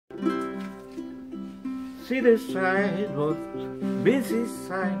City sidewalks, busy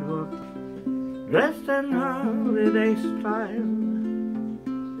sidewalks, dressed in holiday style.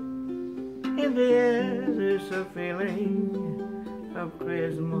 In the air there's a feeling of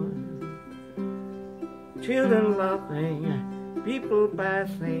Christmas. Children laughing, people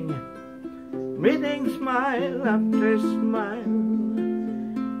passing, meeting smile after smile.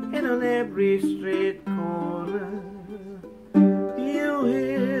 And on every street corner you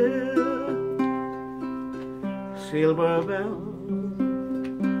hear silver bells,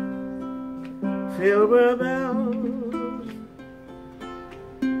 silver bells.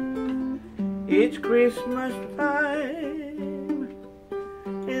 Each Christmas time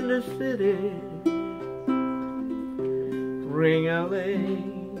in the city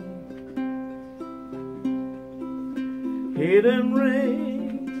ring-a-ling, hear them ring.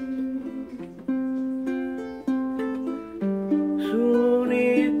 Soon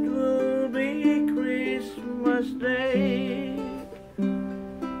it will be Christmas Day.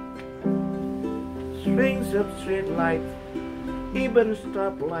 Strings of street lights, even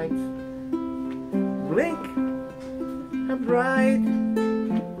stoplights, blink a bright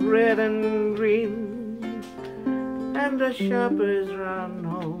red and green. And the shoppers run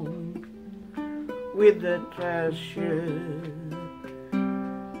home with the treasure.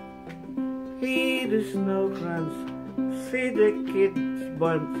 Hear the snow crunch, see the kids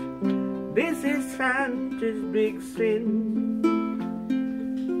bunch. This is Santa's big sin.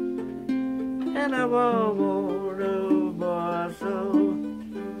 And above all the bustle,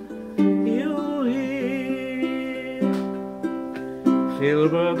 you hear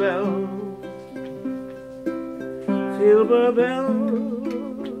silver bells, silver bells.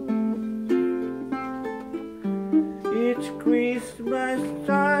 Each Christmas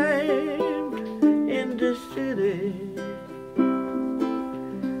time in the city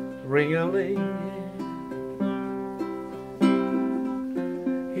ring-a-ling,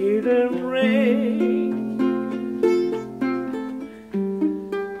 hear them ring.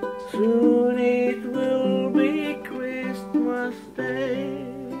 Soon it will be Christmas Day.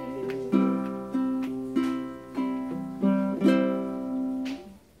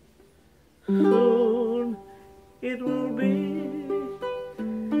 Soon it will be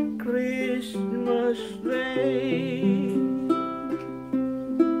Christmas Day.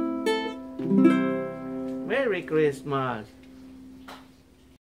 Merry Christmas!